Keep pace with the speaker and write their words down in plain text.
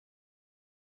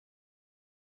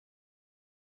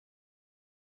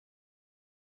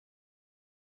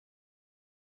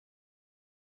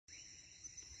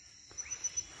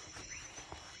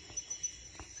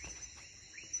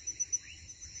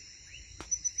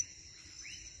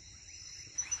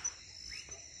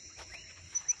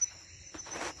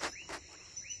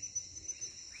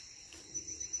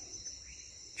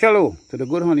Hello to the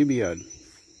good honey beard.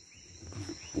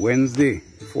 Wednesday,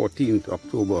 14th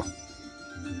October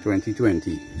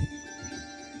 2020,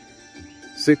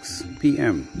 6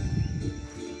 p.m.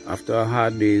 After a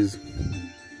hard day's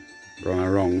run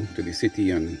around to the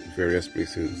city and various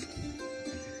places,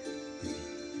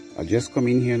 I just come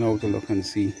in here now to look and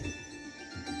see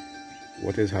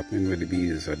what is happening with the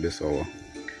bees at this hour.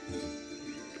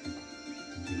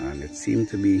 And it seemed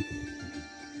to be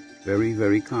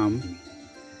very calm.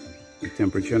 The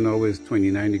temperature now is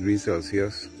 29 degrees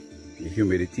Celsius. The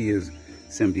humidity is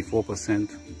 74%.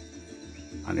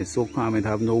 And it's so calm, it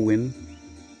have no wind.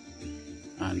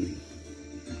 And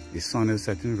the sun is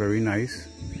setting very nice.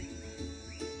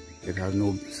 It has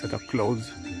no set of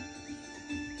clouds.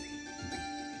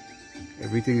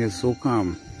 Everything is so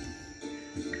calm.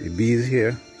 The bees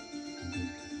here,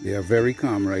 they are very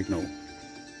calm right now.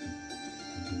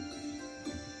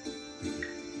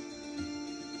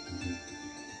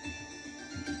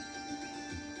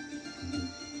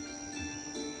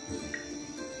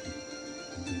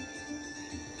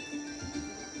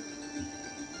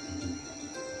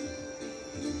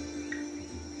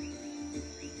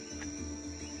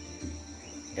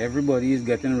 Everybody is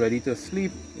getting ready to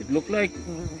sleep. It looked like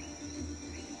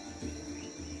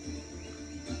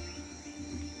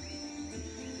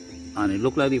and it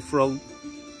looked like the frog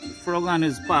and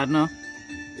his partner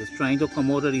is trying to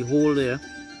come out of the hole there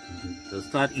to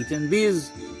start eating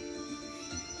bees,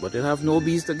 but they have no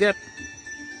bees to get.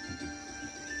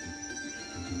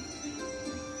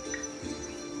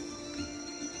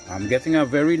 I'm getting a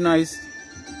very nice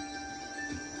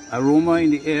aroma in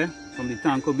the air from the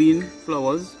tonka bean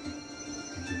flowers.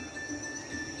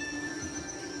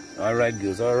 Alright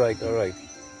girls, alright.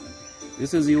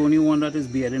 This is the only one that is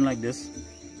bearding like this.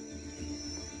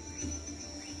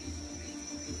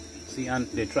 See, and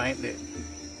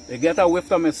they get a whiff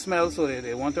of my smell, so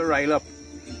they want to rile up.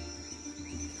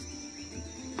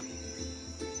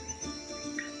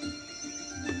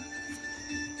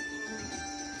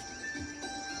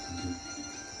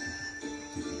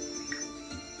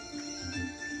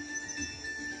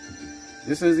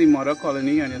 This is the mother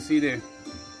colony, and you see they're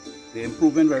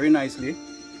improving very nicely.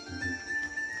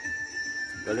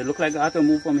 Well, they look like I have to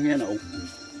move from here now.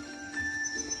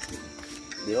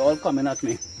 They're all coming at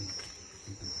me.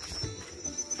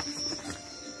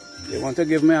 They want to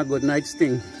give me a good night's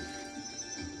sting.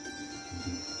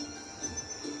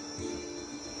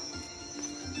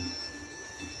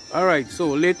 Alright,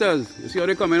 so later, you see how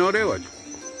they're coming out there, watch?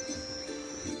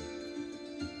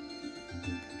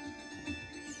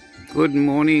 Good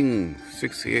morning,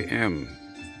 6 a.m.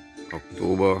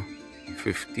 October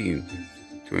 15,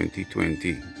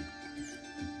 2020.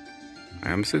 I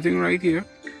am sitting right here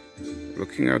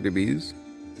looking at the bees,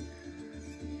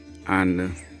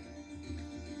 and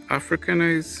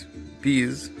Africanized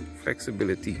bees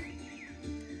flexibility.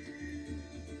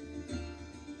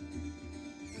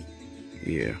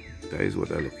 Yeah, that is what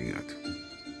I'm looking at.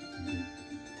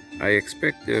 I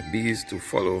expect the bees to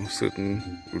follow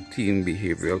certain routine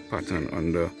behavioral pattern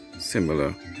under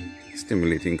similar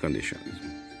stimulating conditions.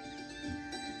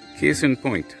 Case in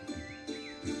point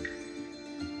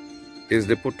is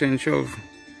the potential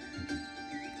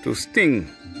to sting,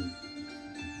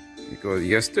 because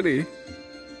yesterday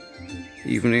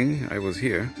evening I was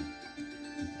here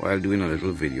while doing a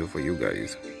little video for you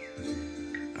guys,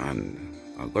 and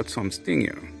I got some sting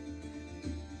here.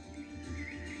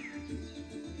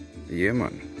 Yeah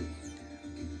man,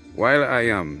 while I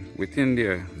am within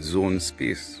their zone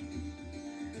space,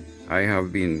 I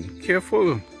have been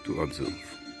careful to observe.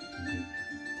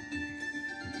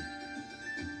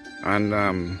 And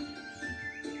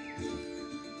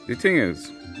the thing is,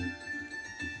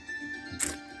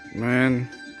 man,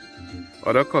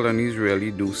 other colonies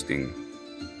really do sting,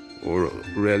 or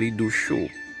really do show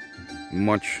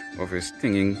much of a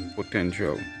stinging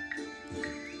potential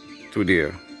to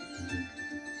their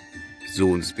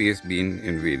zone space being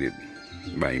invaded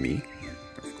by me,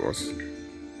 of course,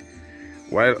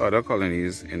 while other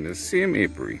colonies in the same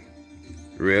apiary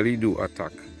really do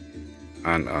attack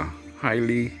and are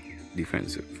highly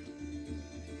defensive.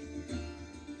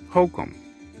 How come?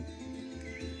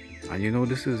 And you know,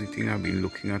 this is the thing I've been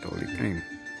looking at all the time.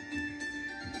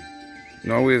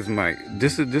 Now is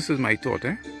this is my thought,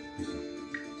 eh?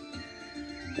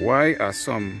 Why are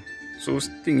some so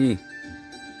stingy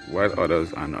while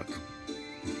others are not?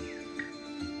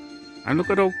 And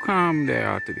look at how calm they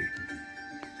are today.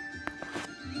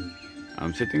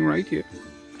 I'm sitting right here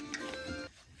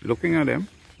looking at them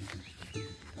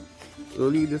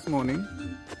early this morning.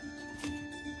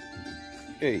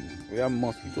 Hey, we have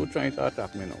mosquito trying to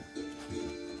attack me now.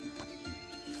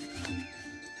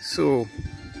 So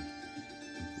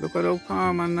look at how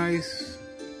calm and nice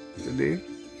today.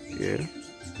 Yeah,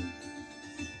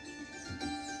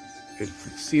 it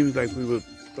seems like we will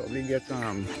probably get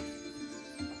a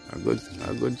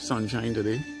good sunshine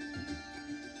today.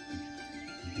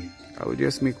 I will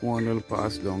just make one little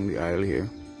pass down the aisle here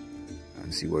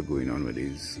and see what's going on with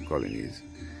these colonies.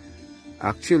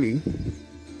 Actually,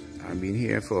 I've been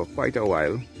here for quite a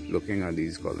while looking at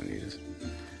these colonies,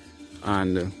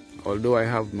 and although I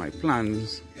have my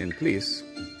plans in place,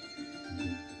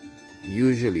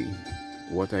 usually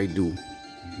what I do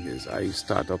is I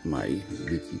start up my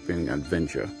beekeeping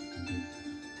adventure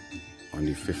on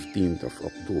the 15th of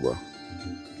October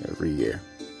every year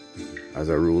as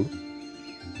a rule.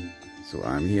 So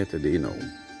I'm here today now,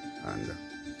 and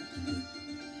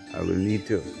I will need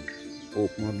to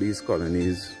open up these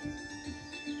colonies.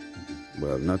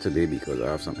 Well, not today because I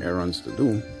have some errands to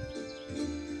do.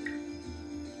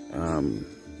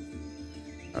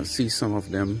 I see some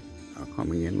of them are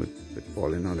coming in with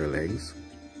pollen on their legs,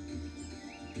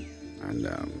 and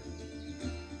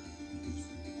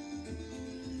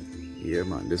yeah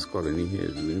man, this colony here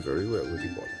is doing very well with the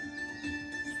pollen.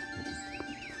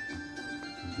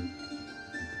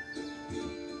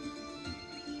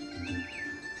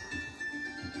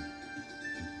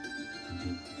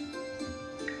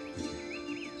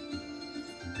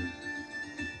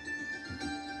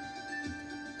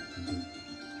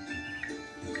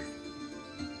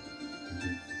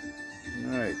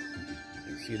 Alright,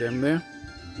 you see them there?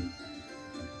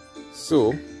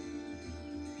 So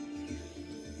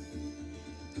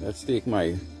let's take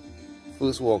my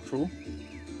first walkthrough,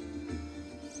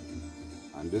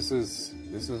 and this is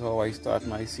how I start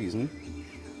my season.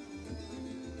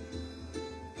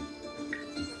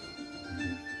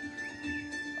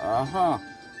 Aha,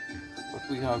 what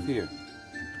we have here,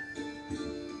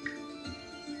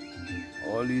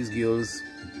 all these girls,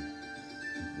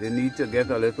 they need to get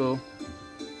a little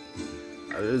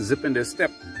zip in their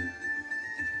step.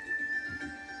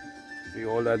 See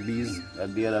all that bees,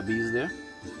 the other bees there?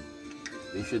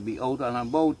 They should be out and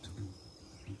about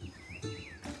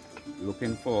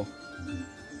looking for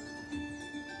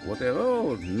whatever.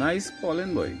 Oh, nice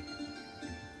pollen, boy.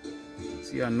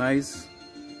 See a nice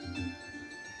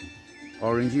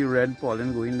orangey red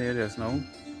pollen going there just now.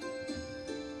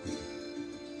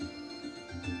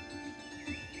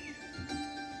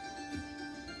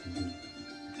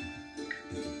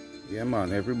 Yeah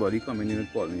man, everybody coming in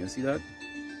with pollen. You see that?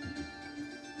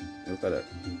 Look at that.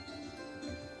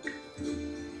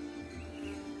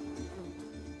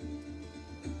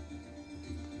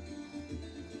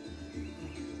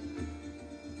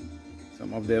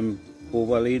 Some of them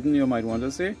overladen, you might want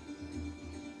to say.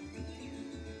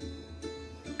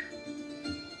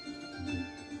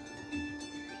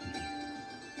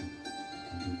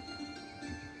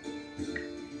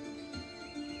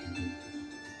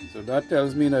 So that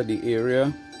tells me that the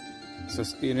area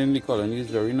sustaining the colonies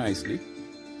very nicely.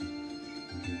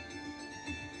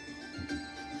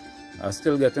 I'm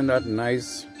still getting that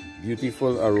nice,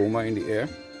 beautiful aroma in the air.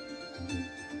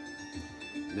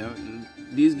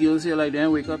 These girls here, like, they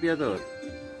didn't wake up yet, or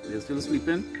they're still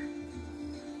sleeping.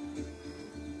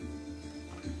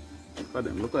 Look at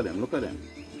them, look at them, look at them.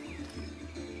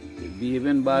 They'll be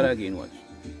even bad again, watch.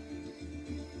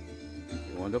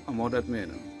 They want to come out at me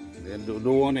now. They don't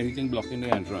want anything blocking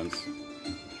the entrance.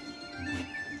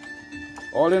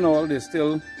 All in all, they're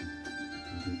still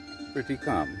pretty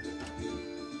calm.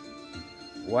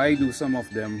 Why do some of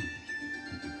them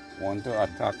want to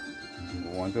attack,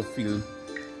 or want to feel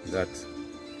that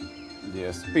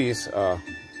their space are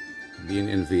being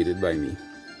invaded by me?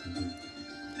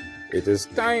 It is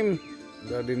time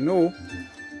that they know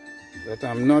that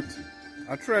I'm not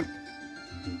a threat.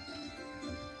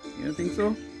 You don't think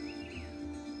so?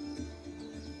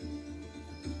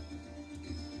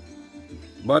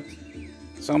 But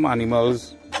some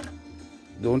animals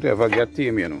don't ever get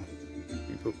tame, you know.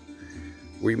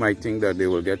 We might think that they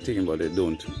will get tame, but they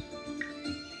don't.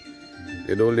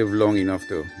 They don't live long enough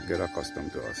to get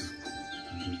accustomed to us.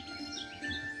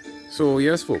 So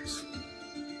yes, folks,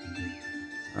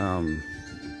 I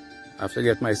have to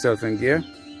get myself in gear,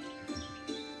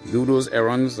 do those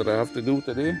errands that I have to do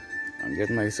today, and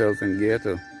get myself in gear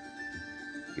to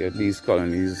get these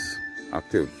colonies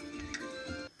active.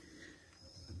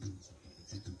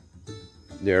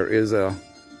 There is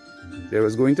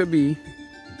going to be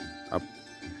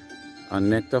a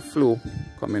nectar flow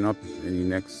coming up in the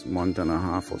next month and a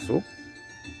half or so.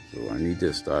 So I need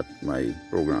to start my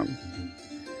program.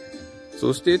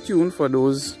 So stay tuned for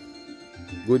those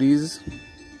goodies,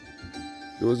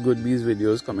 those good bees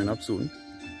videos coming up soon.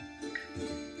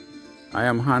 I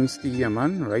am Hans T.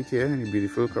 Yeman, right here in the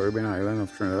beautiful Caribbean island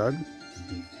of Trinidad,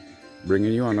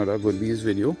 bringing you another Good Bees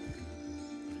video.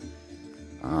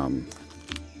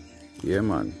 Yeah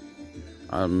man,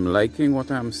 I'm liking what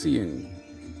I'm seeing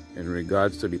in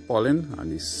regards to the pollen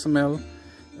and the smell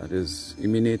that is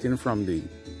emanating from the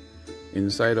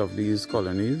inside of these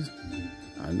colonies.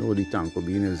 I know the tanko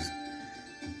bean is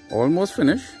almost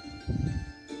finished,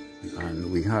 and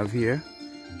we have here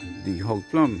the hog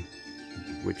plum,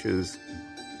 which is,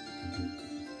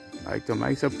 like to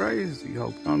my surprise, the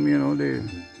hog plum, you know, they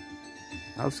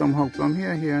have some hog plum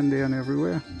here and there and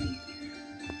everywhere.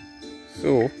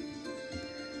 So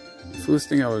first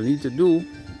thing I will need to do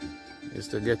is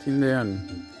to get in there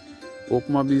and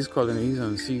open up these colonies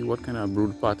and see what kind of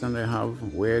brood pattern they have,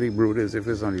 where the brood is, if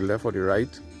it's on the left or the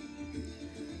right,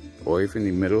 or if in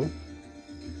the middle.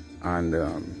 And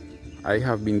I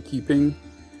have been keeping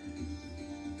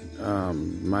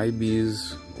my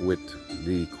bees with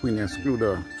the queen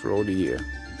excluder throughout the year.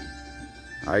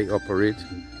 I operate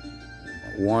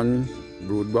one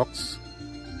brood box,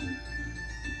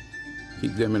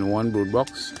 keep them in one brood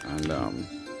box, and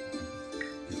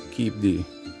keep the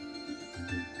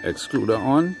excluder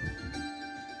on,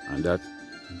 and that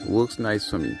works nice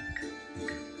for me.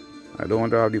 I don't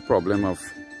want to have the problem of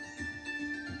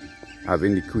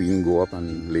having the queen go up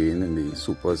and laying in the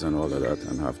supers and all of that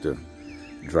and have to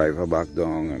drive her back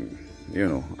down, and you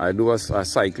know, I do a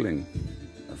cycling,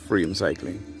 a frame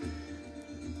cycling,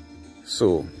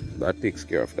 so that takes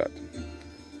care of that.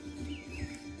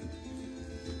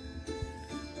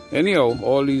 Anyhow,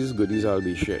 all these goodies I'll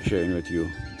be sharing with you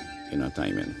in a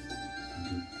timing.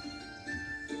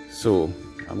 So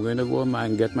I'm going to go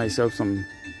and get myself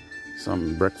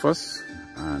some breakfast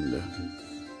and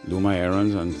do my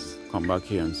errands and come back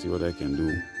here and see what I can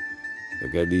do to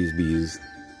get these bees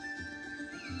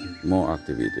more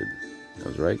activated.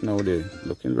 Because right now they're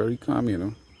looking very calm, you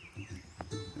know.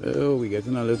 Oh, we're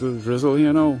getting a little drizzle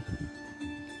here now.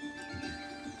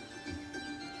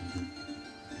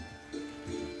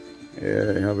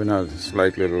 Yeah, having a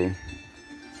slight little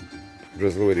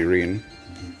drizzle with the rain.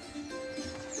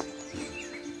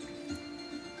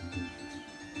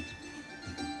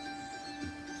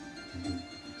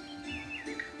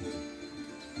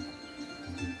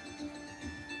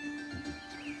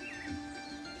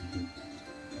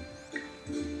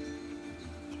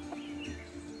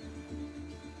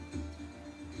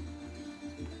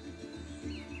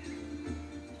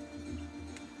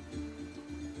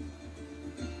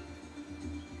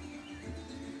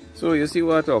 So you see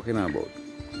what I'm talking about.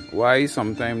 Why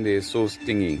sometimes they're so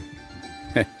stingy.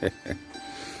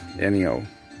 Anyhow,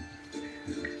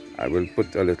 I will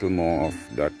put a little more of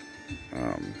that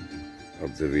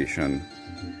observation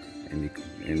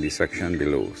in the section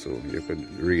below, so you could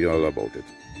read all about it.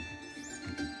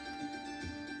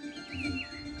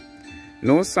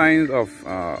 No signs of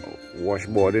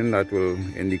washboarding that will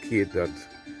indicate that,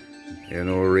 you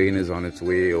know, rain is on its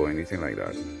way or anything like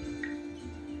that.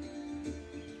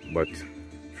 But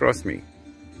trust me,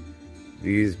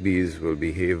 these bees will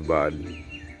behave bad,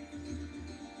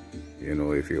 you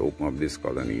know, if you open up these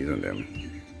colonies on them.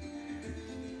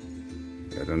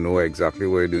 I don't know exactly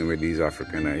what you're doing with these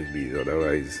Africanized bees,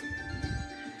 otherwise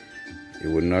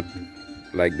you would not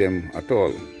like them at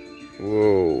all.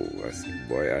 Whoa,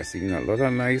 boy, I've seen a lot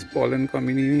of nice pollen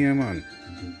coming in here, man.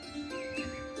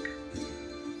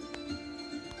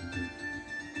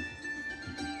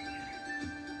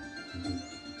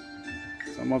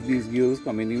 Some of these girls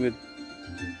coming in with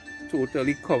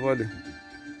totally covered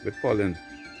with pollen.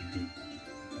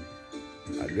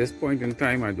 At this point in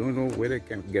time, I don't know where they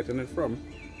can getting it from.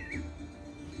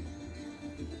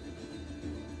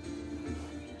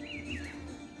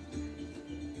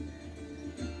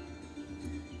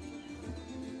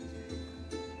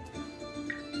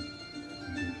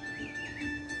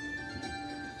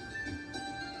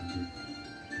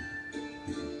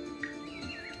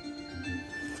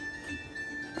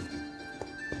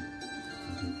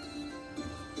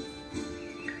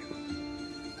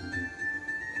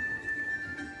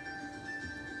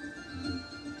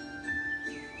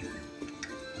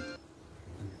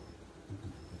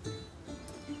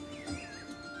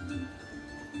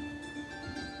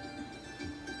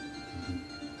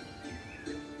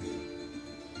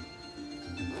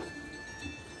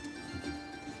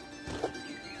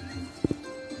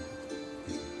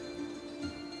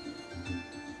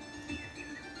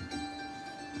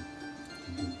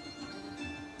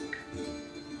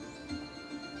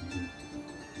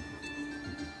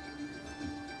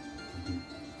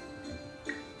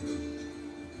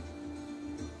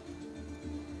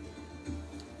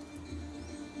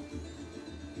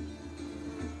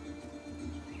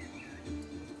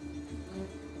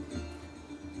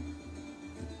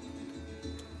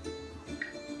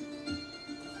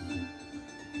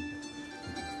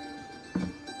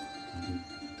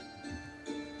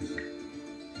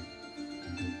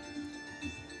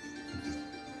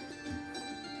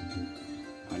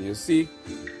 You see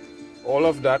all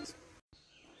of that.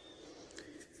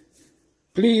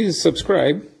 Please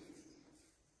subscribe.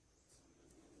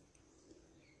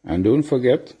 And don't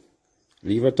forget,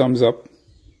 leave a thumbs up.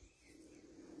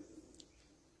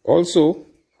 Also,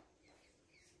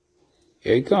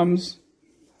 here it comes.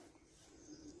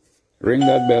 Ring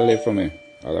that bell there for me.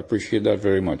 I'll appreciate that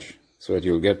very much, so that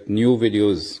you'll get new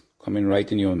videos coming right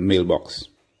in your mailbox.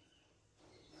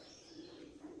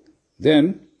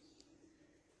 Then,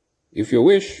 if you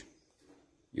wish,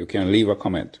 you can leave a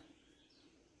comment.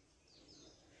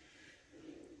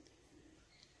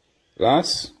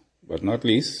 Last but not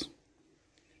least,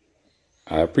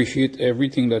 I appreciate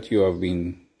everything that you have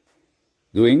been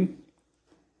doing,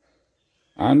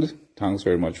 and thanks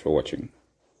very much for watching.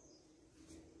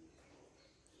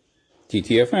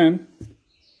 TTFN.